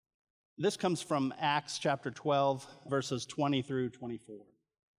This comes from Acts chapter 12, verses 20 through 24.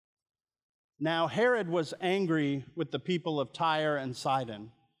 Now Herod was angry with the people of Tyre and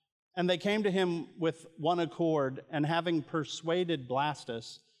Sidon, and they came to him with one accord, and having persuaded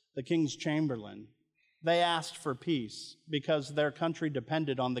Blastus, the king's chamberlain, they asked for peace, because their country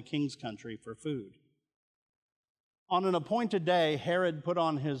depended on the king's country for food. On an appointed day, Herod put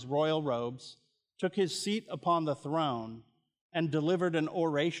on his royal robes, took his seat upon the throne, and delivered an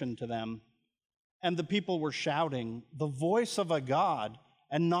oration to them. And the people were shouting, "The voice of a God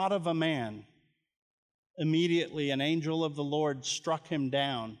and not of a man." Immediately an angel of the Lord struck him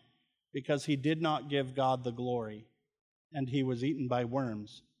down, because he did not give God the glory, and he was eaten by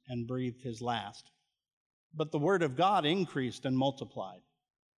worms and breathed his last. But the word of God increased and multiplied.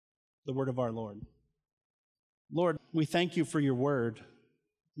 The word of our Lord. Lord, we thank you for your word.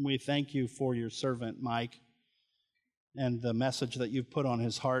 We thank you for your servant, Mike, and the message that you've put on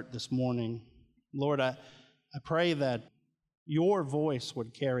his heart this morning. Lord, I pray that your voice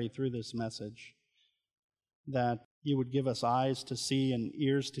would carry through this message, that you would give us eyes to see and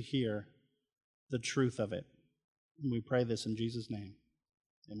ears to hear the truth of it. And we pray this in Jesus' name.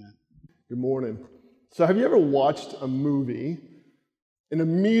 Amen. Good morning. So have you ever watched a movie and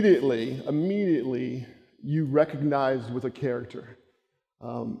immediately you recognize with a character?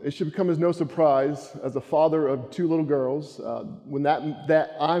 It should come as no surprise, as a father of two little girls, when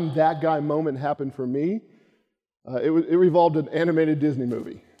that I'm that guy moment happened for me, it revolved an animated Disney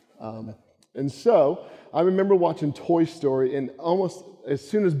movie. And so I remember watching Toy Story, and almost as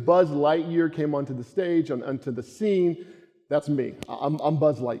soon as Buzz Lightyear came onto the stage, onto the scene, that's me. I'm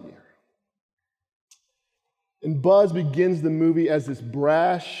Buzz Lightyear. And Buzz begins the movie as this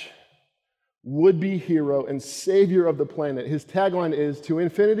brash, would-be hero and savior of the planet. His tagline is, "To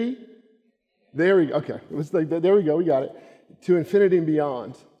infinity." There we go. Okay. It's like, there we go. We got it. To infinity and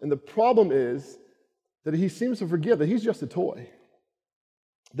beyond. And the problem is that he seems to forget that he's just a toy.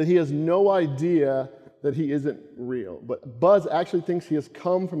 That he has no idea that he isn't real. But Buzz actually thinks he has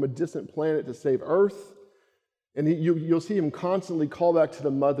come from a distant planet to save Earth. And you'll see him constantly call back to the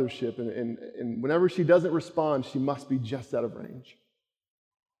mothership. And whenever she doesn't respond, she must be just out of range.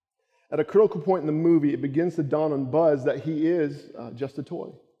 At a critical point in the movie, it begins to dawn on Buzz that he is just a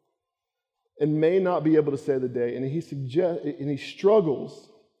toy and may not be able to save the day. And he struggles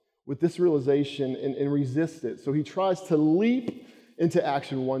with this realization and resists it. So he tries to leap into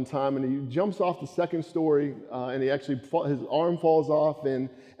action one time, and he jumps off the second story, and his arm falls off. And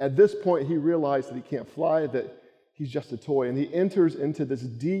at this point, he realizes that he can't fly, that he's just a toy. And he enters into this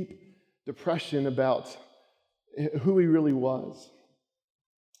deep depression about who he really was.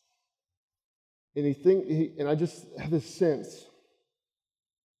 And I just have this sense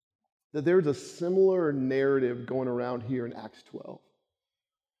that there's a similar narrative going around here in Acts 12.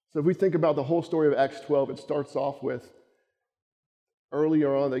 So if we think about the whole story of Acts 12, it starts off with,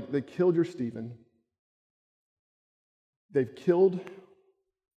 earlier on, they killed your Stephen. They've killed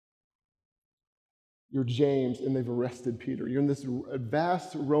your James, and they've arrested Peter. You're in this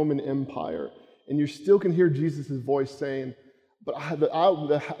vast Roman Empire, and you still can hear Jesus' voice saying, "But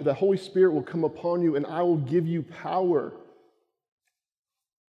the Holy Spirit will come upon you, and I will give you power.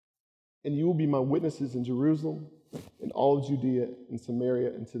 And you will be my witnesses in Jerusalem, in all of Judea, and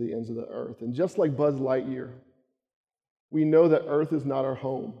Samaria, and to the ends of the earth." And just like Buzz Lightyear, we know that Earth is not our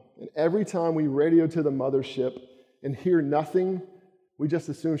home. And every time we radio to the mothership and hear nothing, we just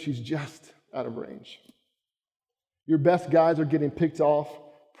assume she's just out of range. Your best guys are getting picked off.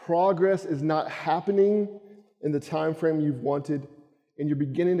 Progress is not happening in the time frame you've wanted, and you're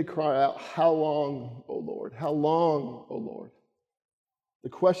beginning to cry out, "How long, O Lord? How long, O Lord?" The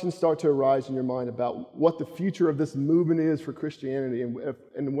questions start to arise in your mind about what the future of this movement is for Christianity,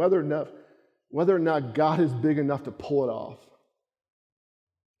 and whether or not God is big enough to pull it off.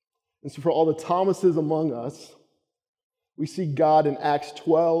 And so for all the Thomases among us, we see God in Acts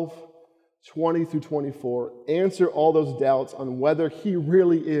 12, 20 through 24, answer all those doubts on whether he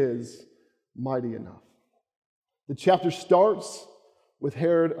really is mighty enough. The chapter starts with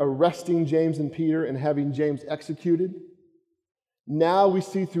Herod arresting James and Peter and having James executed. Now we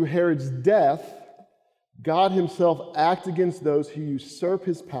see through Herod's death, God himself act against those who usurp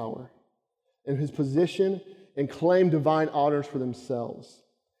his power and his position and claim divine honors for themselves.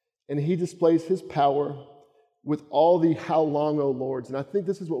 And he displays his power with all the "how long, O Lords." And I think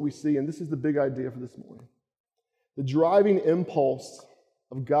this is what we see, and this is the big idea for this morning. The driving impulse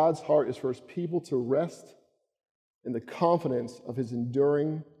of God's heart is for his people to rest in the confidence of his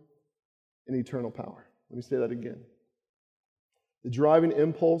enduring and eternal power. Let me say that again. The driving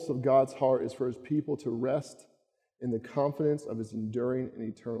impulse of God's heart is for his people to rest in the confidence of his enduring and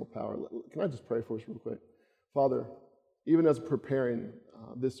eternal power. Can I just pray for us real quick? Father, even as preparing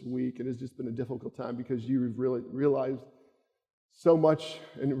this week, it has just been a difficult time because you've really realized so much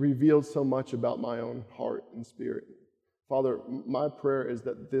and revealed so much about my own heart and spirit. Father, my prayer is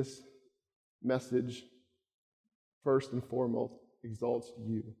that this message, first and foremost, exalts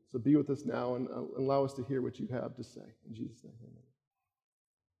you. So be with us now and allow us to hear what you have to say. In Jesus' name, amen.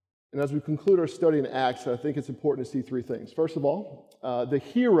 And as we conclude our study in Acts, I think it's important to see three things. First of all, the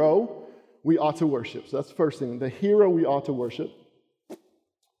hero we ought to worship. So that's the first thing. The hero we ought to worship.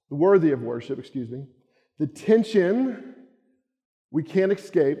 The worthy of worship, the tension we can't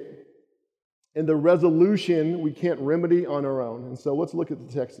escape, and the resolution we can't remedy on our own. And so let's look at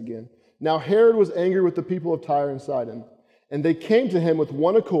the text again. Now Herod was angry with the people of Tyre and Sidon, and they came to him with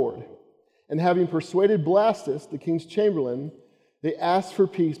one accord. And having persuaded Blastus, the king's chamberlain, they asked for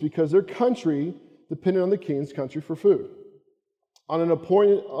peace because their country depended on the king's country for food. On an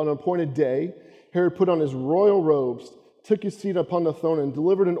appointed day, Herod put on his royal robes, took his seat upon the throne, and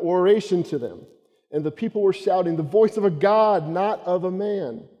delivered an oration to them. And the people were shouting, "The voice of a God, not of a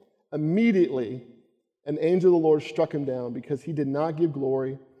man." Immediately, an angel of the Lord struck him down because he did not give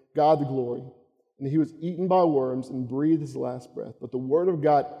God the glory. And he was eaten by worms and breathed his last breath. But the word of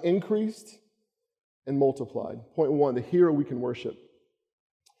God increased and multiplied. Point one, the hero we can worship.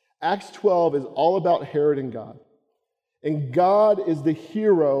 Acts 12 is all about Herod and God. And God is the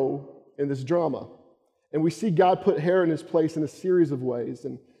hero in this drama. And we see God put Herod in his place in a series of ways.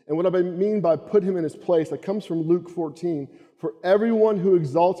 And what I mean by put him in his place, that comes from Luke 14. For everyone who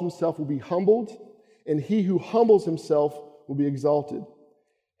exalts himself will be humbled, and he who humbles himself will be exalted.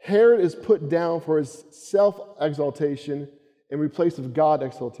 Herod is put down for his self-exaltation in replace of God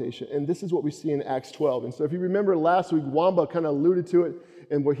exaltation. And this is what we see in Acts 12. And so if you remember last week, Wamba kind of alluded to it,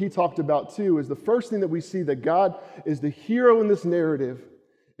 and what he talked about too is the first thing that we see that God is the hero in this narrative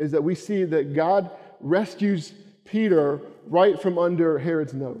is that we see that God rescues Peter right from under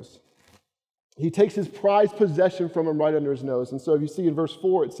Herod's nose. He takes his prized possession from him right under his nose. And so if you see in verse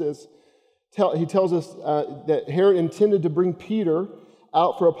 4, it says, he tells us that Herod intended to bring Peter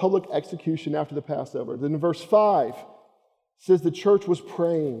out for a public execution after the Passover. Then in verse 5, it says the church was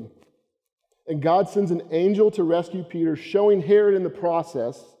praying. And God sends an angel to rescue Peter, showing Herod in the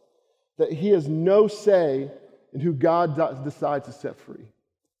process that he has no say in who God decides to set free.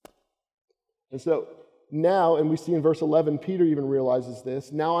 And so now, and we see in verse 11, Peter even realizes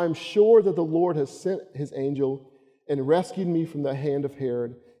this. Now I'm sure that the Lord has sent his angel and rescued me from the hand of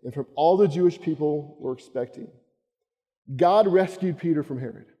Herod and from all the Jewish people were expecting. God rescued Peter from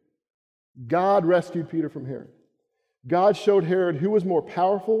Herod. God rescued Peter from Herod. God showed Herod who was more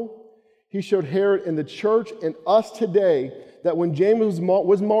powerful. He showed Herod and the church and us today that when James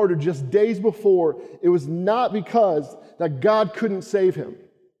was martyred just days before, it was not because that God couldn't save him.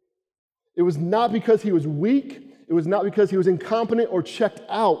 It was not because he was weak. It was not because he was incompetent or checked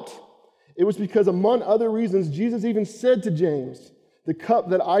out. It was because, among other reasons, Jesus even said to James, "The cup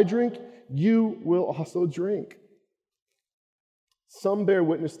that I drink, you will also drink." Some bear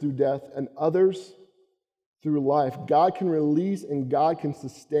witness through death and others through life. God can release and God can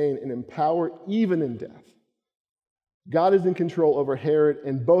sustain and empower even in death. God is in control over Herod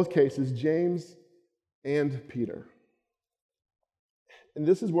in both cases, James and Peter. And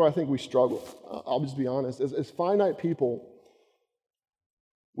this is where I think we struggle. I'll just be honest. As finite people,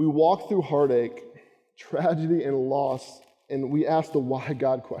 we walk through heartache, tragedy, and loss, and we ask the why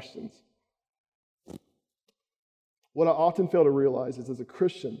God questions. What I often fail to realize is as a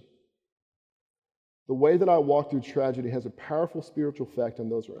Christian, the way that I walk through tragedy has a powerful spiritual effect on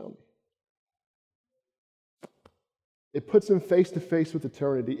those around me. It puts them face to face with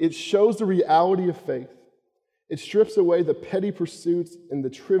eternity. It shows the reality of faith. It strips away the petty pursuits and the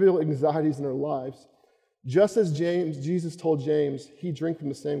trivial anxieties in our lives. Just as Jesus told James he'd drink from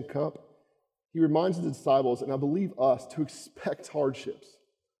the same cup, he reminds his disciples, and I believe us, to expect hardships,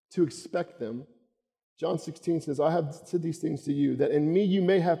 to expect them. John 16 says, "I have said these things to you, that in me you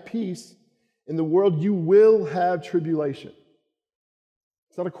may have peace. In the world you will have tribulation."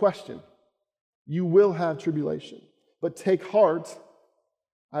 It's not a question. You will have tribulation. But take heart,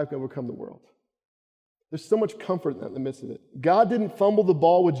 I have overcome the world. There's so much comfort in that in the midst of it. God didn't fumble the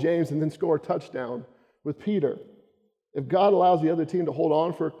ball with James and then score a touchdown with Peter. If God allows the other team to hold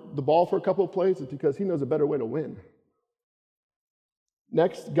on for the ball for a couple of plays, it's because he knows a better way to win.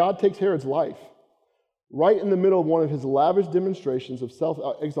 Next, God takes Herod's life. Right in the middle of one of his lavish demonstrations of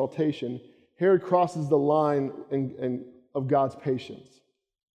self-exaltation, Herod crosses the line of God's patience.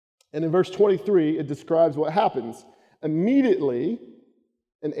 And in verse 23, it describes what happens. Immediately,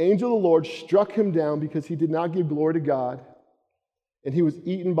 An angel of the Lord struck him down because he did not give glory to God, and he was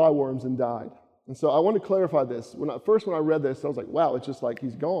eaten by worms and died. And so I want to clarify this. When I read this, I was like, wow, it's just like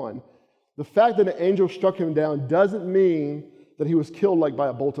he's gone. The fact that an angel struck him down doesn't mean that he was killed like by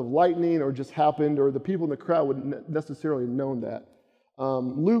a bolt of lightning or just happened, or the people in the crowd wouldn't necessarily have known that.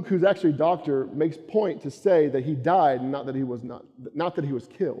 Luke, who's actually a doctor, makes point to say that he died, not that he was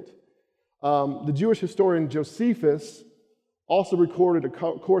killed. The Jewish historian Josephus also recorded a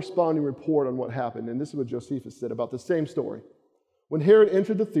corresponding report on what happened, and this is what Josephus said about the same story. When Herod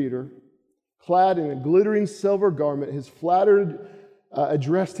entered the theater, clad in a glittering silver garment, his flattered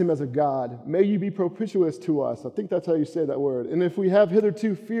addressed him as a god. May you be propitious to us. I think that's how you say that word. And if we have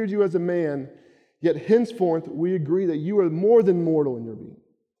hitherto feared you as a man, yet henceforth we agree that you are more than mortal in your being.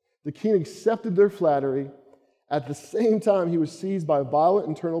 The king accepted their flattery. At the same time, he was seized by violent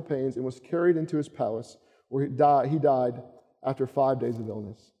internal pains and was carried into his palace, where he died after 5 days of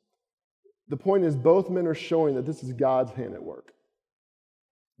illness. The point is, both men are showing that this is God's hand at work.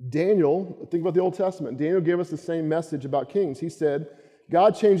 Daniel, think about the Old Testament. Daniel gave us the same message about kings. He said,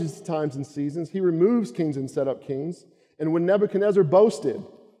 God changes times and seasons. He removes kings and set up kings. And when Nebuchadnezzar boasted,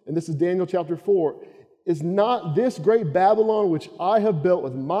 and this is Daniel chapter 4, is not this great Babylon which I have built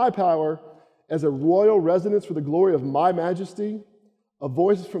with my power as a royal residence for the glory of my majesty? A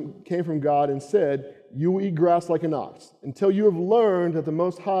voice came from God and said, you will eat grass like an ox until you have learned that the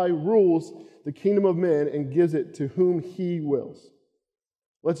Most High rules the kingdom of men and gives it to whom he wills.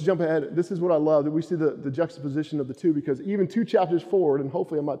 Let's jump ahead. This is what I love, that we see the juxtaposition of the two, because even 2 chapters forward, and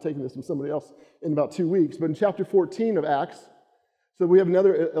hopefully I'm not taking this from somebody else in about 2 weeks, but in chapter 14 of Acts, so we have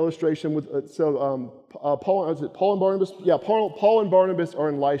another illustration with, Paul and Barnabas? Yeah, Paul and Barnabas are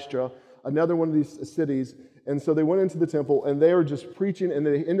in Lystra, another one of these cities. And so they went into the temple, and they were just preaching, and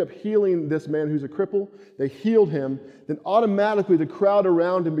they end up healing this man who's a cripple. They healed him. Then automatically the crowd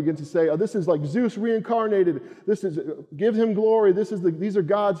around him begins to say, oh, this is like Zeus reincarnated. Give him glory. These are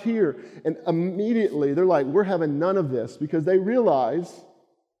gods here. And immediately they're like, we're having none of this, because they realize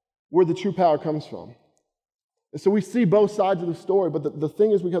where the true power comes from. And so we see both sides of the story, but the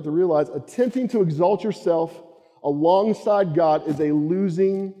thing is, we have to realize attempting to exalt yourself alongside God is a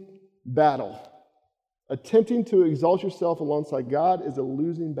losing battle. Attempting to exalt yourself alongside God is a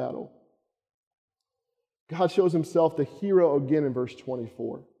losing battle. God shows himself the hero again in verse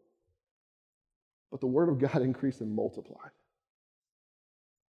 24. But the word of God increased and multiplied.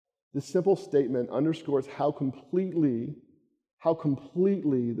 This simple statement underscores how completely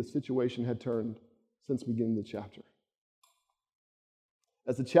the situation had turned since the beginning of the chapter.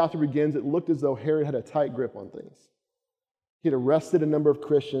 As the chapter begins, it looked as though Herod had a tight grip on things. He had arrested a number of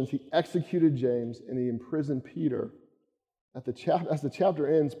Christians, he executed James, and he imprisoned Peter. As the chapter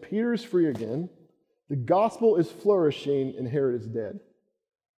ends, Peter is free again, the gospel is flourishing, and Herod is dead.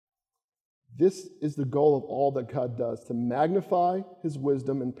 This is the goal of all that God does, to magnify his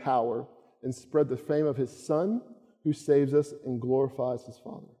wisdom and power and spread the fame of his Son, who saves us and glorifies his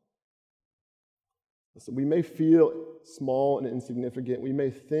Father. Listen, we may feel small and insignificant. We may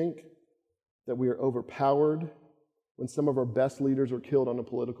think that we are overpowered when some of our best leaders are killed on a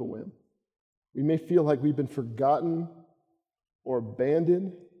political whim. We may feel like we've been forgotten or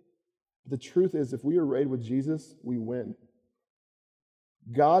abandoned. But the truth is, if we are arrayed with Jesus, we win.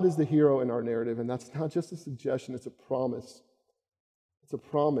 God is the hero in our narrative, and that's not just a suggestion, it's a promise. It's a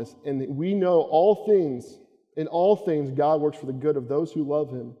promise. And we know in all things, God works for the good of those who love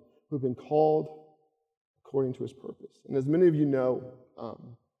him, who have been called according to his purpose. And as many of you know,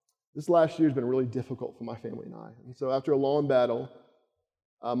 this last year has been really difficult for my family and I. And so after a long battle,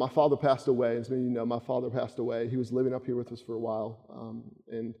 my father passed away. As many of you know, my father passed away. He was living up here with us for a while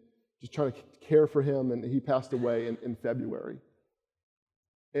and just trying to care for him, and he passed away in February.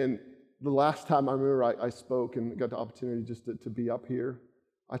 And the last time I remember I spoke and got the opportunity just to be up here,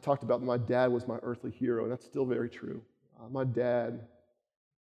 I talked about my dad was my earthly hero, and that's still very true. My dad...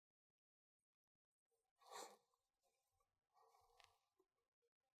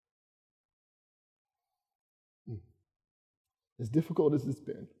 As difficult as it's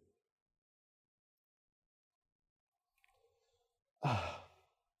been,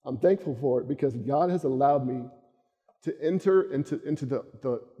 I'm thankful for it, because God has allowed me to enter into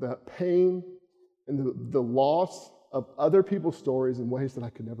the pain and the loss of other people's stories in ways that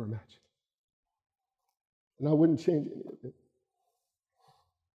I could never imagine. And I wouldn't change any of it.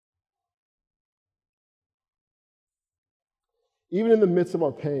 Even in the midst of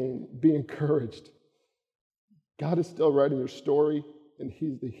our pain, be encouraged. God is still writing your story, and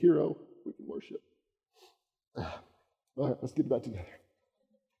he's the hero we can worship. All right, let's get back together.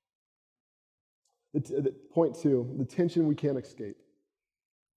 Point 2, the tension we can't escape.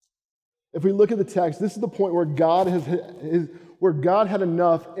 If we look at the text, this is the point where God had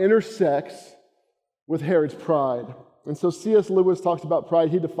enough intersects with Herod's pride. And so C.S. Lewis talks about pride.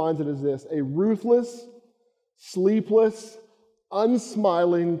 He defines it as this: a ruthless, sleepless,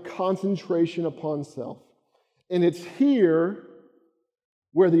 unsmiling concentration upon self. And it's here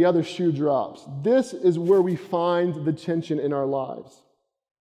where the other shoe drops. This is where we find the tension in our lives.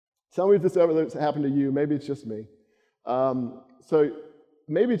 Tell me if this ever happened to you. Maybe it's just me. So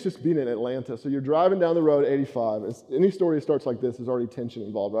maybe it's just being in Atlanta. So you're driving down the road, 85. Any story that starts like this, there's already tension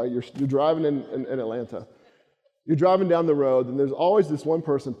involved, right? You're driving in Atlanta. You're driving down the road, and there's always this one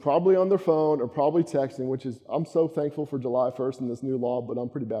person probably on their phone or probably texting, which is, I'm so thankful for July 1st and this new law, but I'm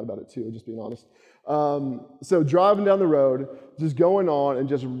pretty bad about it too, just being honest. So driving down the road, just going on, and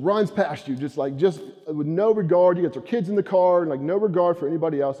just runs past you, just with no regard. You got your kids in the car, and like no regard for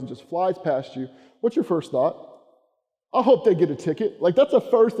anybody else, and just flies past you. What's your first thought? I hope they get a ticket. Like, that's the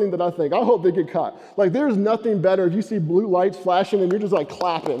first thing that I think. I hope they get caught. Like, there's nothing better if you see blue lights flashing and you're just like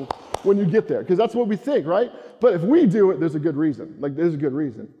clapping when you get there, because that's what we think, right? But if we do it, there's a good reason. Like, there's a good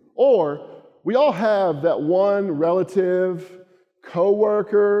reason. Or we all have that one relative,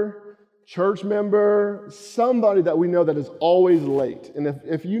 coworker, church member, somebody that we know that is always late. And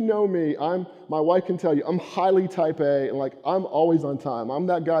if you know me, my wife can tell you, I'm highly type A, and like, I'm always on time. I'm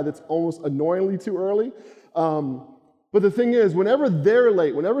that guy that's almost annoyingly too early. But the thing is, whenever they're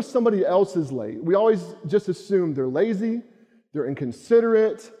late, whenever somebody else is late, we always just assume they're lazy, they're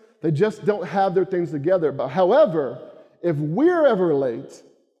inconsiderate, they just don't have their things together. But however, if we're ever late,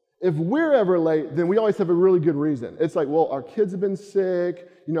 then we always have a really good reason. It's like, well, our kids have been sick,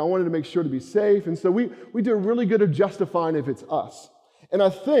 I wanted to make sure to be safe. And so we do really good at justifying if it's us. And I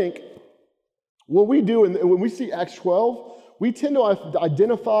think what we do, and when we see Acts 12, we tend to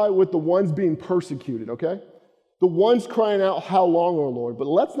identify with the ones being persecuted, okay? The ones crying out, how long, O Lord? But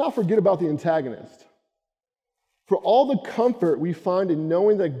let's not forget about the antagonist. For all the comfort we find in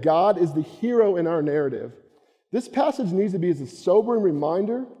knowing that God is the hero in our narrative, this passage needs to be as a sobering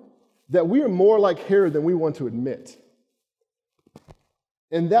reminder that we are more like Herod than we want to admit.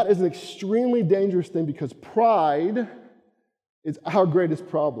 And that is an extremely dangerous thing, because pride is our greatest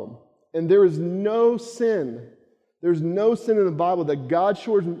problem. And there's no sin in the Bible that God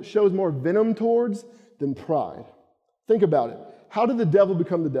shows more venom towards than pride. Think about it. How did the devil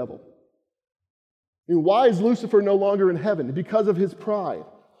become the devil? Why is Lucifer no longer in heaven? Because of his pride.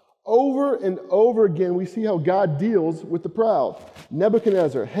 Over and over again, we see how God deals with the proud.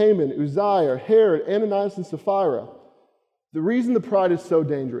 Nebuchadnezzar, Haman, Uzziah, Herod, Ananias, and Sapphira. The reason the pride is so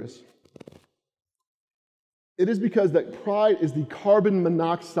dangerous, it is because that pride is the carbon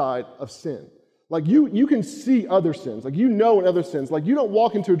monoxide of sin. Like, you can see other sins. Like, in other sins. Like, you don't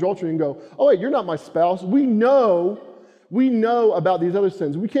walk into adultery and go, oh, wait, you're not my spouse. We know about these other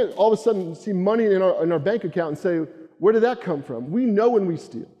sins. We can't all of a sudden see money in our bank account and say, where did that come from? We know when we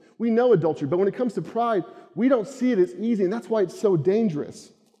steal. We know adultery. But when it comes to pride, we don't see it as easy, and that's why it's so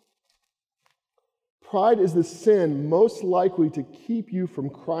dangerous. Pride is the sin most likely to keep you from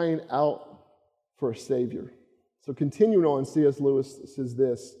crying out for a Savior. So continuing on, C.S. Lewis says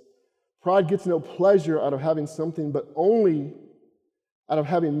this: pride gets no pleasure out of having something, but only out of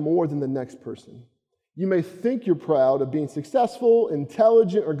having more than the next person. You may think you're proud of being successful,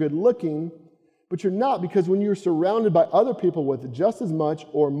 intelligent, or good-looking, but you're not, because when you're surrounded by other people with just as much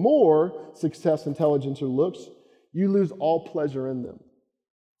or more success, intelligence, or looks, you lose all pleasure in them.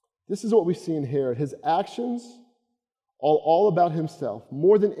 This is what we see in Herod. His actions, all about himself.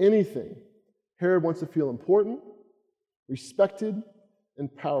 More than anything, Herod wants to feel important, respected,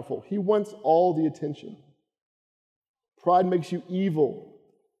 and powerful. He wants all the attention. Pride makes you evil.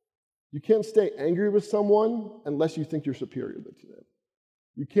 You can't stay angry with someone unless you think you're superior to them.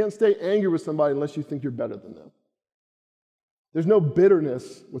 You can't stay angry with somebody unless you think you're better than them. There's no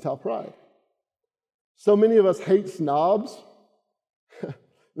bitterness without pride. So many of us hate snobs.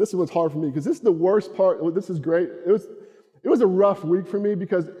 This one's hard for me because this is the worst part. This is great. It was a rough week for me,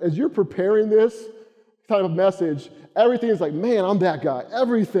 because as you're preparing this type of message, everything is like, man, I'm that guy.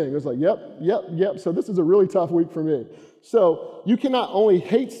 Everything. It was like, yep. So this is a really tough week for me. So you can only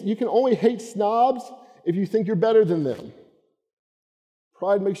hate snobs if you think you're better than them.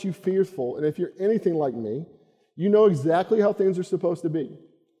 Pride makes you fearful, and if you're anything like me, you know exactly how things are supposed to be.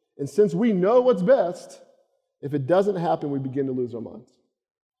 And since we know what's best, if it doesn't happen, we begin to lose our minds.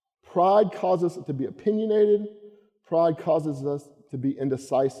 Pride causes us to be opinionated. Pride causes us to be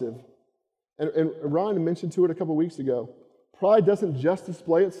indecisive. And Ryan mentioned to it a couple weeks ago, pride doesn't just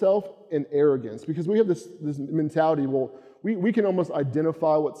display itself in arrogance, because we have this mentality, well, we can almost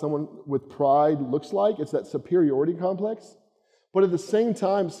identify what someone with pride looks like. It's that superiority complex. But at the same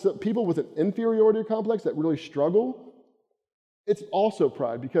time, people with an inferiority complex that really struggle, it's also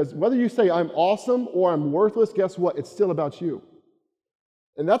pride. Because whether you say I'm awesome or I'm worthless, guess what? It's still about you.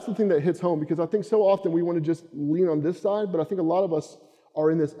 And that's the thing that hits home, because I think so often we want to just lean on this side, but I think a lot of us are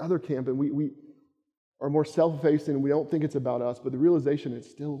in this other camp, and we are more self-effacing, and we don't think it's about us, but the realization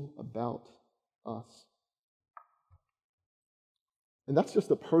it's still about us. And that's just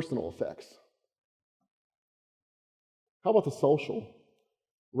the personal effects. How about the social?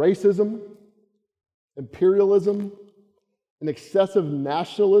 Racism, imperialism, and excessive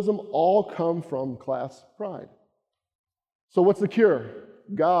nationalism all come from class pride. So what's the cure?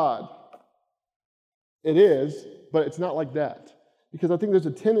 God. It is, but it's not like that. Because I think there's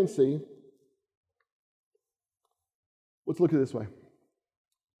a tendency, let's look at it this way.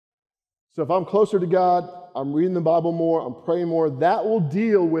 So if I'm closer to God, I'm reading the Bible more, I'm praying more, that will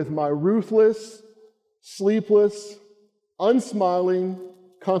deal with my ruthless, sleepless, unsmiling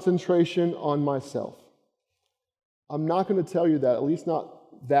concentration on myself. I'm not going to tell you that, at least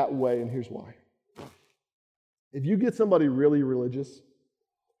not that way, and here's why. If you get somebody really religious,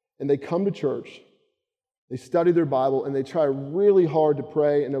 and they come to church, they study their Bible, and they try really hard to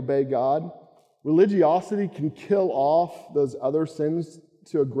pray and obey God, religiosity can kill off those other sins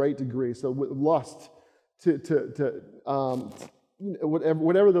to a great degree. So with lust,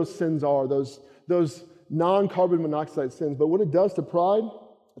 whatever those sins are, those non-carbon monoxide sins. But what it does to pride,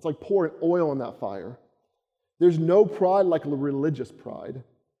 it's like pouring oil on that fire. There's no pride like a religious pride.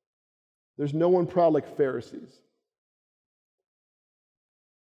 There's no one proud like Pharisees.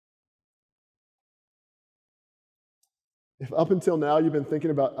 If up until now you've been thinking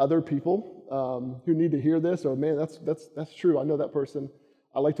about other people who need to hear this, or man, that's true, I know that person,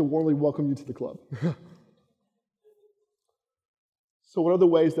 I'd like to warmly welcome you to the club. So what are the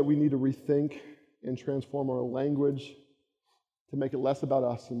ways that we need to rethink and transform our language to make it less about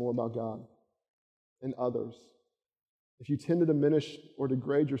us and more about God and others? If you tend to diminish or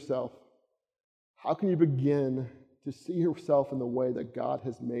degrade yourself, how can you begin to see yourself in the way that God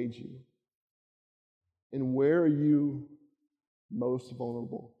has made you? And where are you most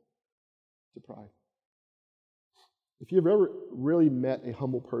vulnerable to pride? If you've ever really met a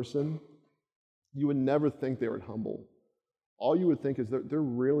humble person, you would never think they were humble. All you would think is they're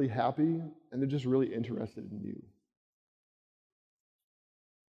really happy and they're just really interested in you.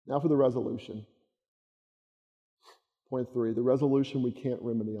 Now for the resolution. Point 3, the resolution we can't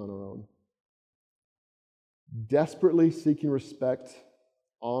remedy on our own. Desperately seeking respect,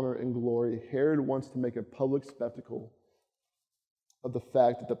 honor, and glory, Herod wants to make a public spectacle of the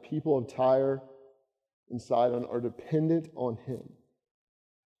fact that the people of Tyre and Sidon are dependent on him.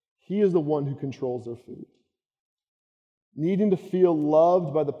 He is the one who controls their food. Needing to feel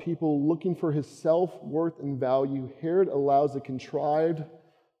loved by the people, looking for his self-worth and value, Herod allows the contrived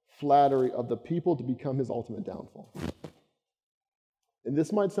flattery of the people to become his ultimate downfall. And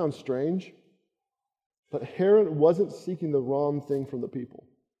this might sound strange, but Herod wasn't seeking the wrong thing from the people.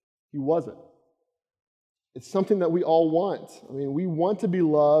 He wasn't. It's something that we all want. I mean, we want to be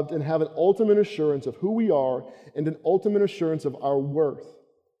loved and have an ultimate assurance of who we are and an ultimate assurance of our worth.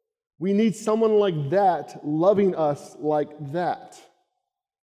 We need someone like that loving us like that.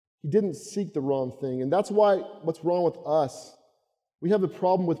 He didn't seek the wrong thing. And that's why what's wrong with us. We have a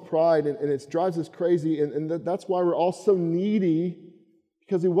problem with pride, and it drives us crazy, and that's why we're all so needy,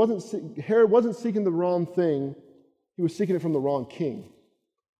 because Herod wasn't seeking the wrong thing. He was seeking it from the wrong king.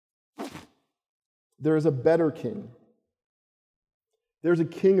 There is a better king. There's a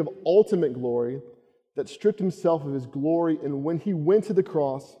king of ultimate glory that stripped himself of his glory, and when he went to the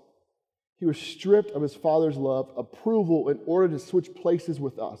cross, he was stripped of his Father's love, approval, in order to switch places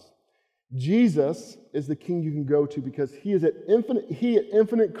with us. Jesus is the king you can go to because he at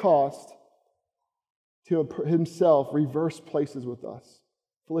infinite cost to himself reverse places with us.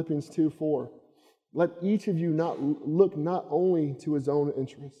 Philippians 2:4. Let each of you look not only to his own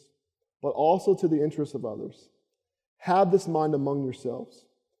interests, but also to the interests of others. Have this mind among yourselves,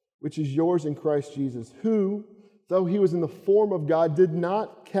 which is yours in Christ Jesus, who, though he was in the form of God, did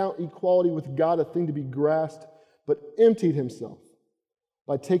not count equality with God a thing to be grasped, but emptied himself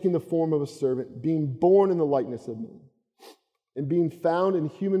by taking the form of a servant, being born in the likeness of men. And being found in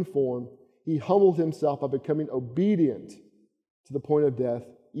human form, he humbled himself by becoming obedient to the point of death,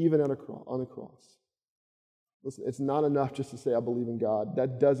 even on the cross. Listen, it's not enough just to say, I believe in God.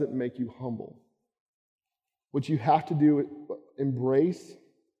 That doesn't make you humble. What you have to do, embrace,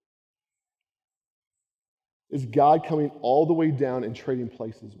 is God coming all the way down and trading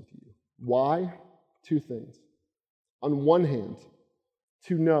places with you. Why? Two things. On one hand,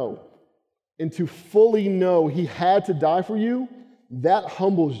 to know and to fully know he had to die for you, that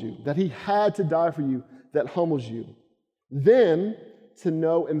humbles you. That he had to die for you, that humbles you. Then, to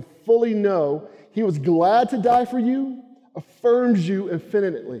know and fully know he was glad to die for you, affirms you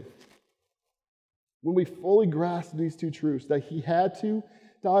infinitely. When we fully grasp these two truths, that he had to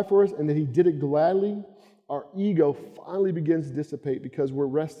die for us and that he did it gladly, our ego finally begins to dissipate because we're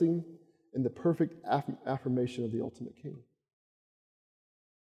resting in the perfect affirmation of the ultimate King.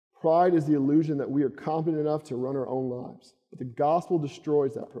 Pride is the illusion that we are competent enough to run our own lives. But the gospel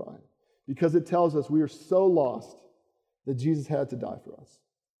destroys that pride because it tells us we are so lost that Jesus had to die for us.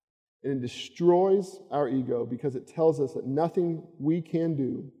 And it destroys our ego because it tells us that nothing we can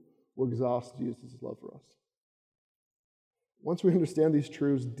do will exhaust Jesus' love for us. Once we understand these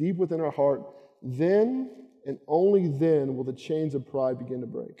truths deep within our heart, then and only then will the chains of pride begin to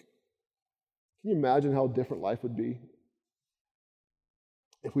break. Can you imagine how different life would be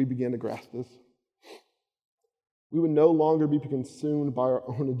if we began to grasp this? We would no longer be consumed by our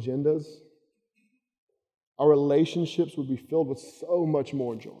own agendas. Our relationships would be filled with so much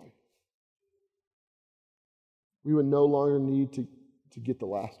more joy. We would no longer need to get the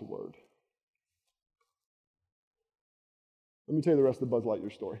last word. Let me tell you the rest of the Buzz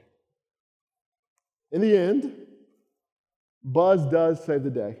Lightyear story. In the end, Buzz does save the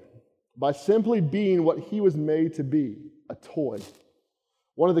day by simply being what he was made to be, a toy.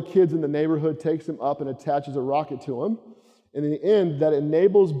 One of the kids in the neighborhood takes him up and attaches a rocket to him. And in the end, that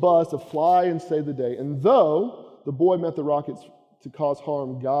enables Buzz to fly and save the day. And though the boy meant the rockets to cause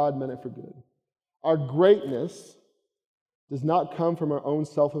harm, God meant it for good. Our greatness does not come from our own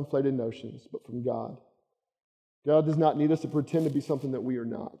self-inflated notions, but from God. God does not need us to pretend to be something that we are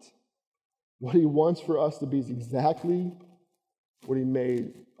not. What he wants for us to be is exactly what he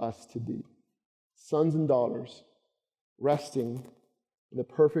made us to be. Sons and daughters resting in the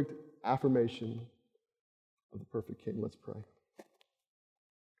perfect affirmation of the perfect King. Let's pray.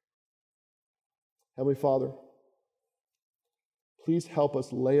 Heavenly Father, please help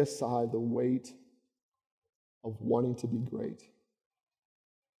us lay aside the weight of wanting to be great.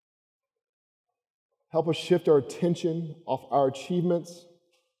 Help us shift our attention off our achievements,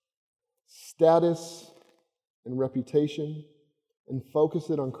 status, and reputation, and focus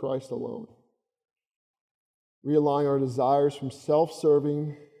it on Christ alone. Realign our desires from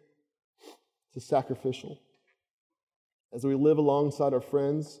self-serving to sacrificial. As we live alongside our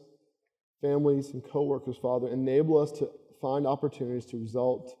friends, families, and co-workers, Father, enable us to find opportunities to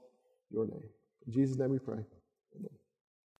exalt your name. In Jesus' name we pray.